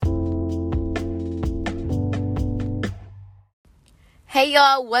Hey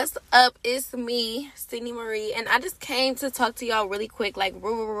y'all, what's up? It's me, Sydney Marie, and I just came to talk to y'all really quick, like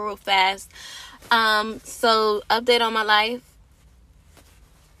real fast. So update on my life.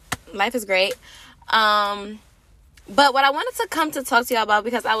 Life is great. But what I wanted to come to talk to y'all about,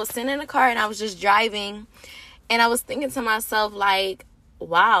 because I was sitting in the car and I was just driving, and I was thinking to myself, like,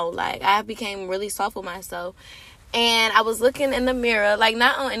 wow, like I became really soft with myself. And I was looking in the mirror, like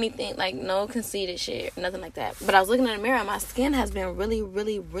not on anything, like no conceited shit, nothing like that. But I was looking in the mirror and my skin has been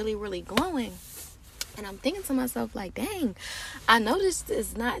really glowing. And I'm thinking to myself, like, dang, I noticed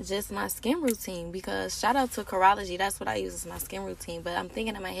it's not just my skin routine, because shout out to Curology, that's what I use as my skin routine. But I'm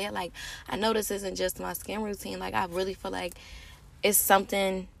thinking in my head, like, I know this isn't just my skin routine. Like, I really feel like it's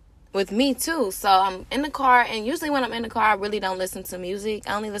something with me too. So I'm in the car, and usually when I'm in the car, I really don't listen to music.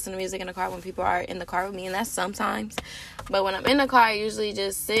 I only listen to music in the car when people are in the car with me, and that's sometimes. But when I'm in the car, I usually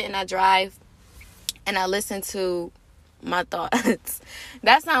just sit and I drive and I listen to my thoughts.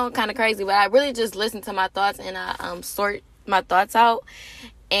 That sounds kind of crazy, but I really just listen to my thoughts, and I sort my thoughts out,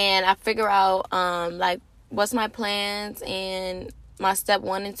 and I figure out like what's my plans and my step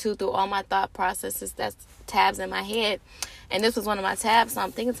 1 and 2 through all my thought processes. That's tabs in my head. And this was one of my tabs. So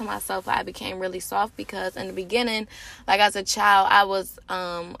I'm thinking to myself, I became really soft, because in the beginning, like as a child,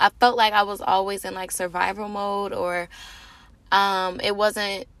 I felt like I was always in like survival mode, or it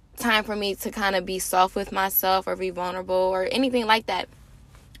wasn't time for me to kind of be soft with myself or be vulnerable or anything like that.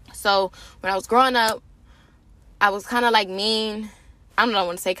 So when I was growing up, I was kind of like mean. I don't know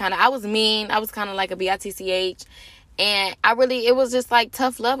what to say, kind of. I was mean. I was kind of like a bitch. And it was just like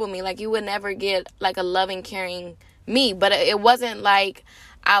tough love with me. Like you would never get like a loving, caring me. But it wasn't like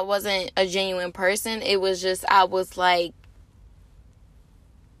I wasn't a genuine person. It was just I was like,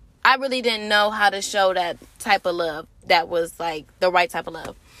 I really didn't know how to show that type of love that was like the right type of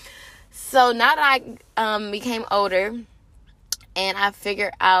love. So now that I became older and I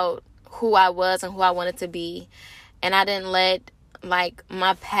figured out who I was and who I wanted to be, and I didn't let like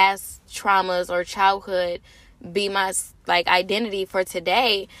my past traumas or childhood be my like identity for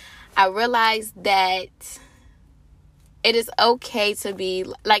today, I realized that it is okay to be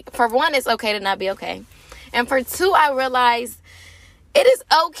like, for one, it's okay to not be okay. And for two, I realized it is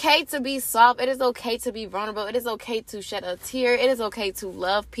okay to be soft. It is okay to be vulnerable. It is okay to shed a tear. It is okay to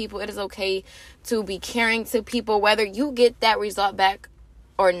love people. It is okay to be caring to people, whether you get that result back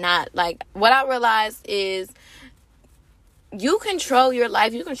or not. Like, what I realized is you control your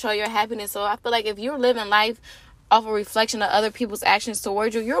life. You control your happiness. So I feel like if you're living life off a reflection of other people's actions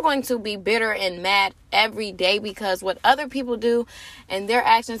towards you, you're going to be bitter and mad every day, because what other people do and their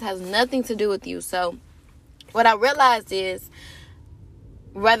actions has nothing to do with you. So what I realized is,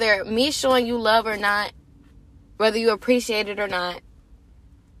 whether me showing you love or not, whether you appreciate it or not,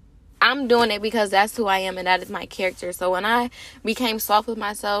 I'm doing it because that's who I am and that is my character. So when I became soft with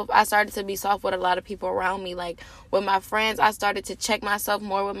myself, I started to be soft with a lot of people around me. Like with my friends, I started to check myself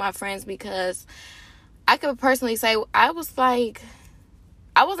more with my friends, because I could personally say I wasn't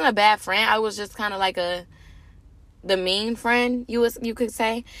a bad friend. I was just kind of like the mean friend, you could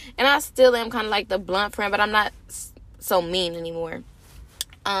say. And I still am kind of like the blunt friend, but I'm not so mean anymore.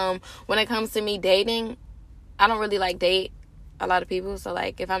 When it comes to me dating, I don't really like date a lot of people. So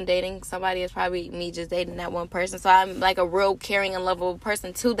like if I'm dating somebody, it's probably me just dating that one person. So I'm like a real caring and lovable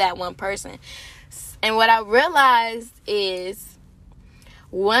person to that one person. And what I realized is,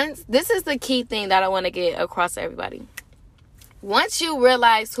 this is the key thing that I want to get across to everybody. Once you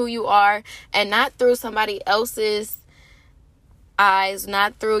realize who you are, and not through somebody else's eyes,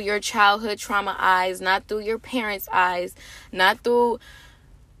 not through your childhood trauma eyes, not through your parents' eyes, not through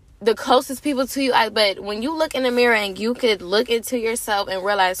the closest people to you, but when you look in the mirror and you could look into yourself and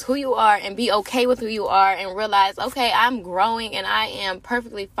realize who you are and be okay with who you are, and realize, okay, I'm growing and I am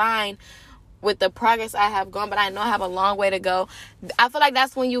perfectly fine with the progress I have gone, but I know I have a long way to go. I feel like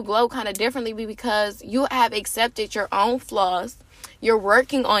that's when you glow kind of differently, because you have accepted your own flaws. You're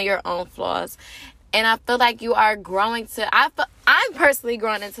working on your own flaws. And I feel like you are growing I'm personally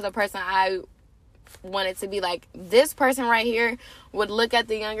growing into the person I wanted to be. Like, this person right here would look at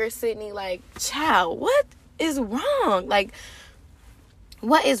the younger Sydney like, child, what is wrong? Like,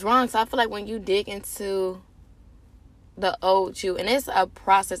 what is wrong? So I feel like when you dig into the old you, and it's a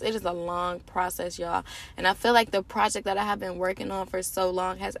process, it is a long process, y'all, and I feel like the project that I have been working on for so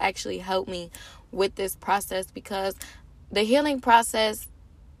long has actually helped me with this process, because the healing process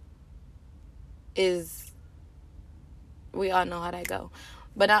is, we all know how that go.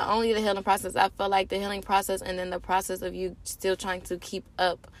 But not only the healing process, I feel like the healing process and then the process of you still trying to keep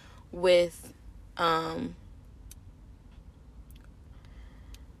up with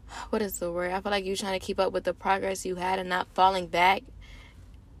what is the word? I feel like you're trying to keep up with the progress you had and not falling back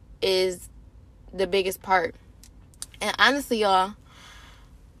is the biggest part. And honestly, y'all,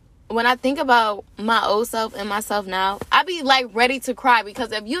 when I think about my old self and myself now, I be like ready to cry,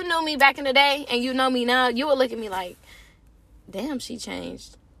 because if you knew me back in the day and you know me now, you would look at me like, damn, she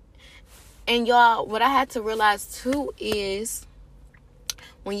changed. And y'all, what I had to realize too is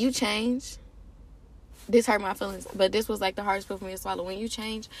when you change, this hurt my feelings, but this was like the hardest pill for me to swallow. When you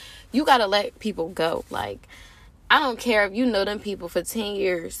change, you gotta let people go. Like, I don't care if you know them people for 10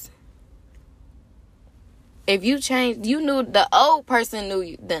 years. If you change, you knew the old person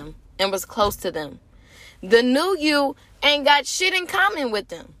knew them and was close to them. The new you ain't got shit in common with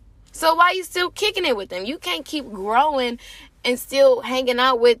them. So why you still kicking it with them? You can't keep growing and still hanging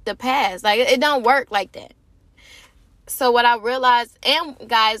out with the past. Like, it don't work like that. So what I realized, and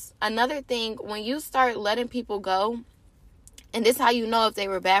guys, another thing, when you start letting people go, and this is how you know if they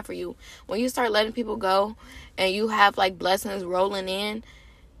were bad for you. When you start letting people go and you have like blessings rolling in,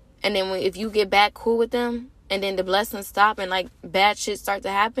 and then if you get back cool with them, and then the blessings stop and like bad shit start to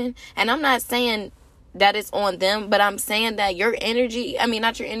happen. And I'm not saying that it's on them, but I'm saying that your energy, I mean,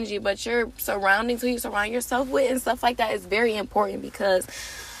 not your energy, but your surroundings, who you surround yourself with and stuff like that is very important. Because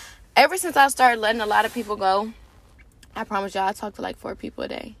ever since I started letting a lot of people go, I promise y'all, I talk to like 4 people a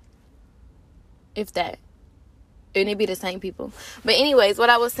day. If that. And it be the same people. But anyways, what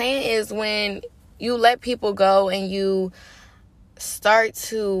I was saying is when you let people go and you start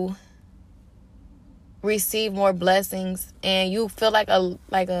to receive more blessings and you feel like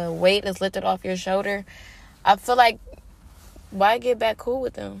a weight is lifted off your shoulder, I feel like, why get back cool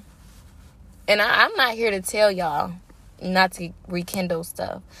with them? And I'm not here to tell y'all not to rekindle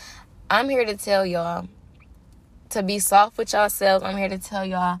stuff. I'm here to tell y'all to be soft with yourselves. I'm here to tell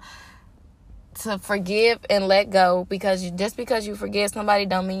y'all to forgive and let go, because just because you forgive somebody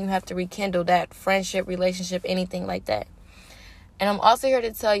don't mean you have to rekindle that friendship, relationship, anything like that. And I'm also here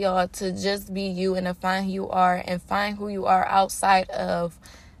to tell y'all to just be you and to find who you are, and find who you are outside of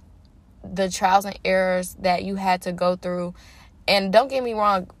the trials and errors that you had to go through. And don't get me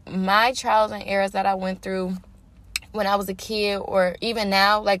wrong, my trials and errors that I went through when I was a kid, or even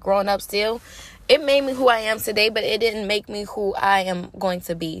now, like growing up still, it made me who I am today, but it didn't make me who I am going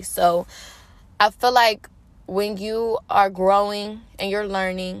to be. So I feel like when you are growing and you're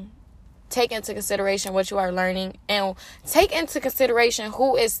learning, take into consideration what you are learning, and take into consideration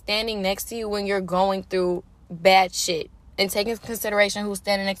who is standing next to you when you're going through bad shit, and take into consideration who's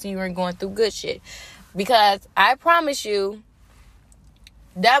standing next to you when you're going through good shit. Because I promise you,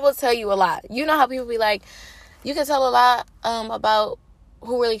 that will tell you a lot. You know how people be like, you can tell a lot about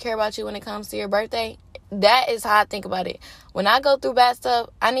who really care about you when it comes to your birthday. That is how I think about it. When I go through bad stuff,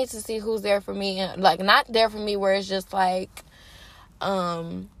 I need to see who's there for me, and like not there for me where it's just like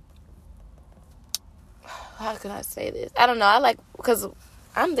how can I say this? I don't know. I like, because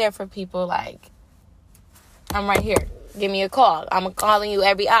I'm there for people. Like, I'm right here. Give me a call. I'm calling you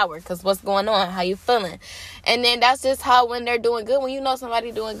every hour because what's going on? How you feeling? And then that's just how, when they're doing good, when you know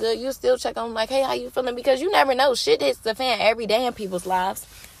somebody doing good, you still check on them like, hey, how you feeling? Because you never know. Shit hits the fan every day in people's lives.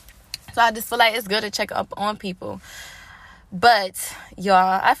 So I just feel like it's good to check up on people. But,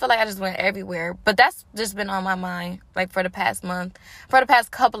 y'all, I feel like I just went everywhere. But that's just been on my mind, like, for the past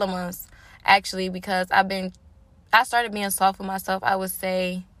couple of months, actually, because I started being soft with myself, I would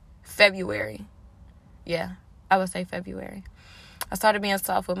say, February. Yeah, I would say February. I started being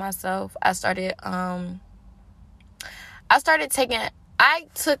soft with myself. I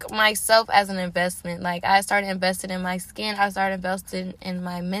took myself as an investment. Like, I started investing in my skin. I started investing in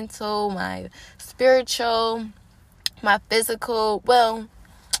my mental, my spiritual, my physical. Well,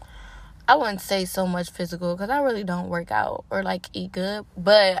 I wouldn't say so much physical because I really don't work out or, like, eat good.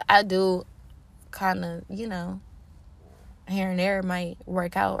 But I do kind of, here and there might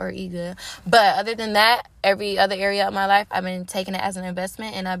work out or eat good. But other than that, every other area of my life, I've been taking it as an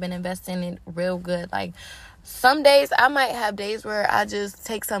investment, and I've been investing in real good. Like, some days, I might have days where I just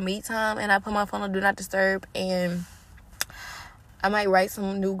take some me time and I put my phone on Do Not Disturb, and I might write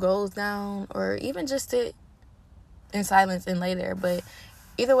some new goals down, or even just sit in silence and lay there. But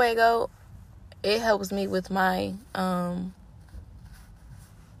either way it go, it helps me with my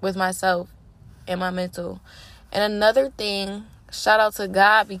with myself and my mental. And another thing, shout out to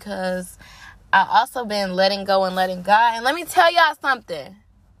God, because I also been letting go and letting God. And let me tell y'all something.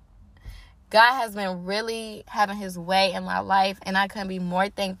 God has been really having his way in my life, and I couldn't be more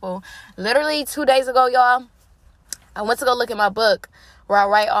thankful. Literally 2 days ago, y'all, I went to go look at my book where I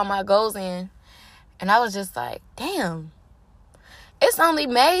write all my goals in, and I was just like, damn, it's only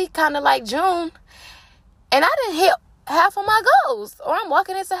May, kind of like June, and I didn't hit half of my goals, or I'm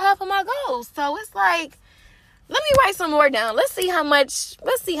walking into half of my goals. So it's like, let me write some more down. Let's see how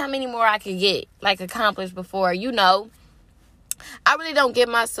many more I can get, like, accomplished before, I really don't give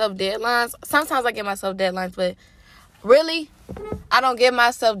myself deadlines. Sometimes I give myself deadlines, but really, I don't give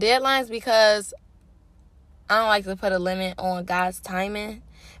myself deadlines because I don't like to put a limit on God's timing,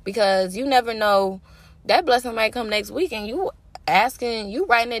 because you never know, that blessing might come next week and you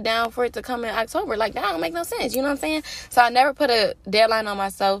writing it down for it to come in October. Like, that don't make no sense. You know what I'm saying? So I never put a deadline on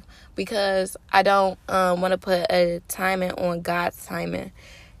myself because I don't want to put a timing on God's timing.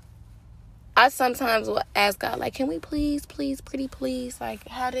 I sometimes will ask God, like, can we please, pretty please, like,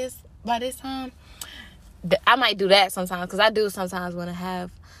 have this by this time? I might do that sometimes, because I do sometimes want to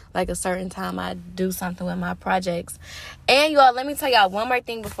have, like, a certain time I do something with my projects. And, y'all, let me tell y'all one more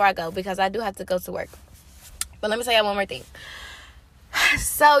thing before I go, because I do have to go to work. But let me tell y'all one more thing.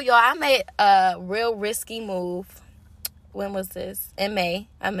 So, y'all, I made a real risky move. When was this? In May.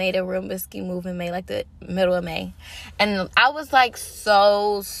 I made a real risky move in May, like the middle of May. And I was, like,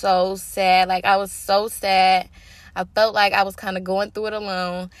 so sad. Like, I was so sad. I felt like I was kind of going through it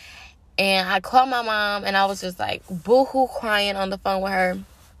alone. And I called my mom, and I was just, like, boo-hoo crying on the phone with her.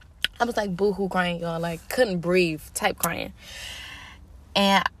 I was, like, boo-hoo crying, y'all. Like, couldn't breathe type crying.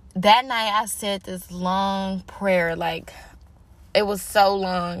 And that night, I said this long prayer. Like, it was so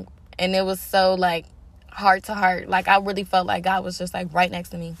long. And it was so, like, heart to heart. Like, I really felt like God was just, like, right next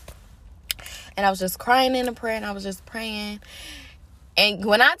to me. And I was just crying in the prayer, and I was just praying. And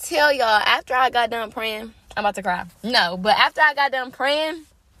when I tell y'all, after I got done praying, I'm about to cry. No, but after I got done praying,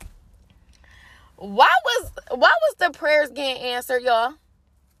 why was the prayers getting answered, y'all?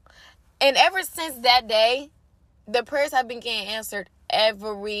 And ever since that day, the prayers have been getting answered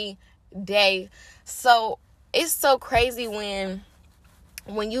every day. So it's so crazy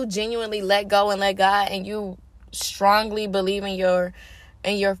when you genuinely let go and let God, and you strongly believe in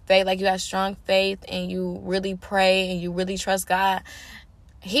your faith, like you have strong faith, and you really pray and you really trust God,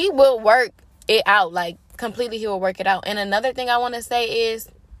 He will work it out. Like, completely, He will work it out. And another thing I want to say is,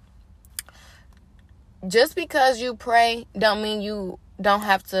 just because you pray don't mean you don't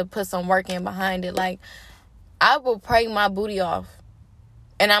have to put some work in behind it. Like, I will pray my booty off,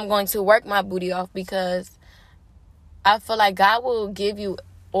 and I'm going to work my booty off, because I feel like God will give you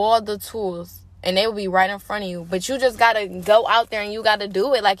all the tools, and they will be right in front of you. But you just got to go out there and you got to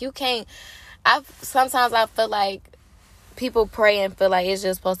do it. Like, you can't. Sometimes I feel like people pray and feel like it's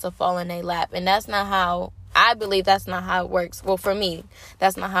just supposed to fall in their lap. And that's not how, I believe that's not how it works. Well, for me,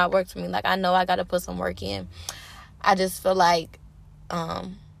 that's not how it works for me. Like, I know I got to put some work in. I just feel like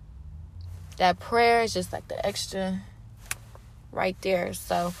that prayer is just like the extra right there.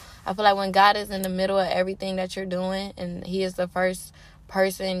 So I feel like when God is in the middle of everything that you're doing, and He is the first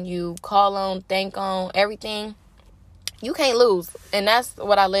person you call on, think on, everything, you can't lose. And that's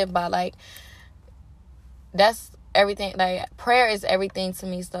what I live by. Like, that's everything. Like, prayer is everything to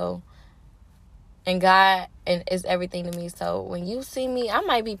me. So, and God is everything to me. So when you see me, I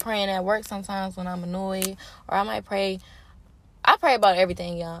might be praying at work sometimes when I'm annoyed, or I might pray. I pray about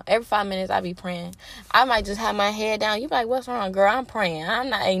everything, y'all. Every 5 minutes, I be praying. I might just have my head down. You be like, what's wrong, girl? I'm praying.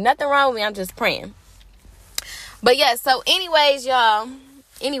 Ain't nothing wrong with me. I'm just praying. But yeah, so anyways, y'all.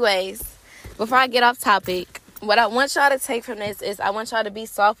 Before I get off topic, what I want y'all to take from this is, I want y'all to be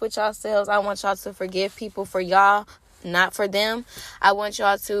soft with yourselves. I want y'all to forgive people for y'all, not for them. I want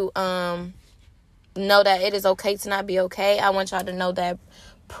y'all to know that it is okay to not be okay. I want y'all to know that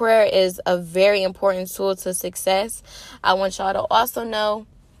prayer is a very important tool to success. I want y'all to also know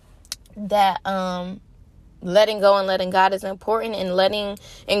that letting go and letting God is important,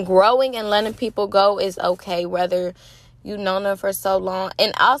 and growing and letting people go is okay, whether you've known them for so long.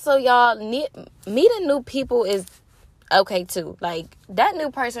 And also, y'all, meeting new people is okay too. Like, that new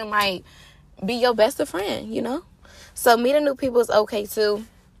person might be your best of friend, you know? So meeting new people is okay too.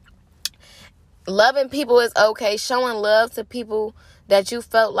 Loving people is okay. Showing love to people that you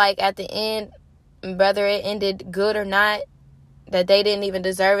felt like at the end, whether it ended good or not, that they didn't even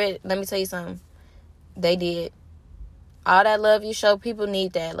deserve it. Let me tell you something. They did. All that love you show, people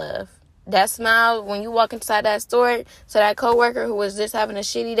need that love. That smile when you walk inside that store to that coworker who was just having a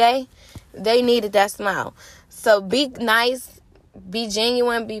shitty day, they needed that smile. So be nice, be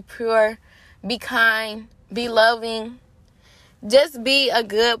genuine, be pure, be kind, be loving. Just be a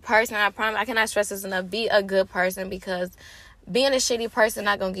good person. I promise. I cannot stress this enough. Be a good person, because being a shitty person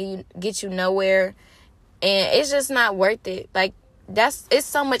not gonna get you nowhere, and it's just not worth it. Like, it's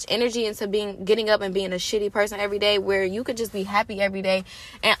so much energy into getting up and being a shitty person every day, where you could just be happy every day.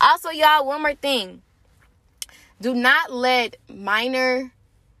 And also, y'all, one more thing: do not let minor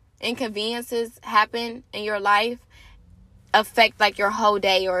inconveniences happen in your life affect like your whole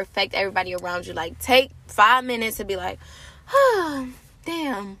day or affect everybody around you. Like, take 5 minutes to be like, oh,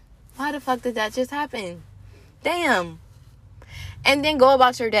 damn, why the fuck did that just happen? Damn. And then go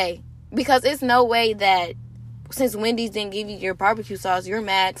about your day. Because it's no way that since Wendy's didn't give you your barbecue sauce, you're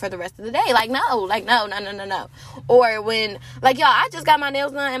mad for the rest of the day. Like, no. Or when, like, y'all, I just got my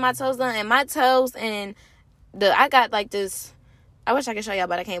nails done and my toes done. And my toes and I got like this, I wish I could show y'all,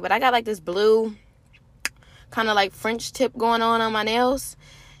 but I can't. But I got like this blue kind of like French tip going on my nails.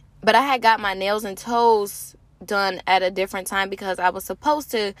 But I had got my nails and toes done at a different time because I was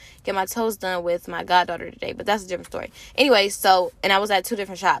supposed to get my toes done with my goddaughter today. But that's a different story. Anyway, so, and I was at 2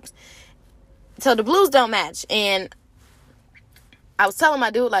 different shops. So the blues don't match. And I was telling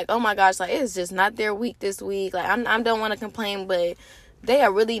my dude, like, oh my gosh, like, it's just not their week this week. Like, I don't want to complain, but they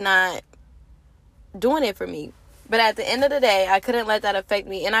are really not doing it for me. But at the end of the day, I couldn't let that affect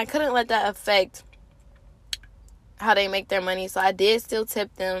me. And I couldn't let that affect how they make their money. So I did still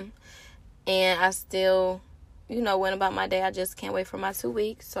tip them. And I still, went about my day. I just can't wait for my 2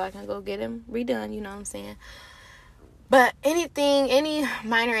 weeks so I can go get them redone. You know what I'm saying? But any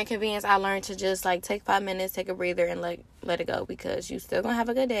minor inconvenience, I learned to just, like, take 5 minutes, take a breather, and let it go. Because you still going to have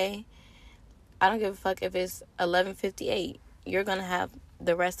a good day. I don't give a fuck if it's 11:58. You're going to have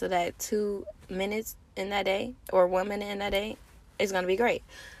the rest of that 2 minutes in that day, or 1 minute in that day. It's going to be great.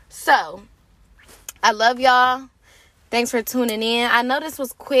 So, I love y'all. Thanks for tuning in. I know this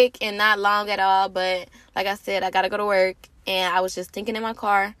was quick and not long at all, but like I said, I got to go to work. And I was just thinking in my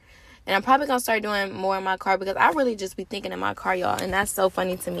car. And I'm probably going to start doing more in my car because I really just be thinking in my car, y'all. And that's so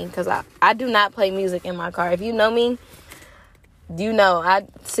funny to me because I do not play music in my car. If you know me, you know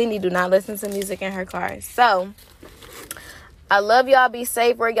Cindy do not listen to music in her car. So, I love y'all. Be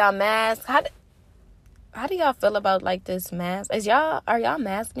safe. Wear y'all masks. How do y'all feel about, like, this mask? Are y'all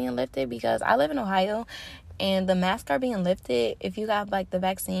masks being lifted? Because I live in Ohio. And the masks are being lifted if you got, like, the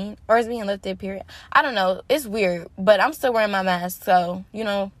vaccine. Or it's being lifted, period. I don't know. It's weird. But I'm still wearing my mask. So,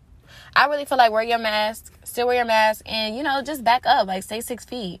 I really feel like wear your mask. Still wear your mask. And, just back up. Like, stay 6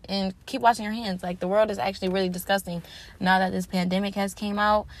 feet. And keep washing your hands. Like, the world is actually really disgusting. Now that this pandemic has came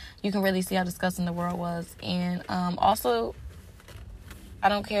out, you can really see how disgusting the world was. And also, I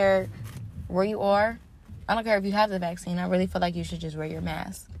don't care where you are. I don't care if you have the vaccine. I really feel like you should just wear your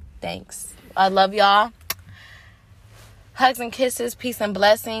mask. Thanks. I love y'all. Hugs and kisses, peace and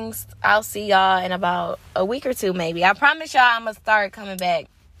blessings. I'll see y'all in about a week or 2, maybe. I promise y'all I'm going to start coming back.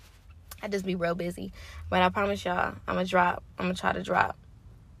 I just be real busy. But I promise y'all I'm going to try to drop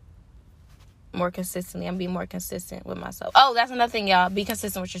more consistently. I'm going to be more consistent with myself. Oh, that's another thing, y'all. Be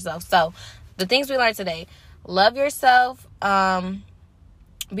consistent with yourself. So, the things we learned today. Love yourself.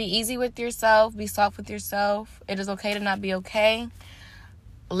 Be easy with yourself. Be soft with yourself. It is okay to not be okay.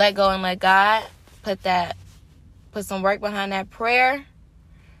 Let go and let God. Put some work behind that prayer.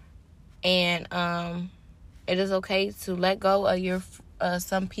 And it is okay to let go of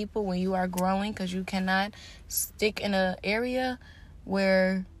some people when you are growing, because you cannot stick in an area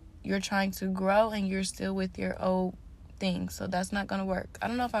where you're trying to grow and you're still with your old things. So that's not going to work. I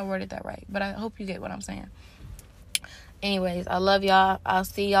don't know if I worded that right, but I hope you get what I'm saying. Anyways, I love y'all. I'll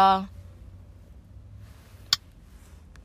see y'all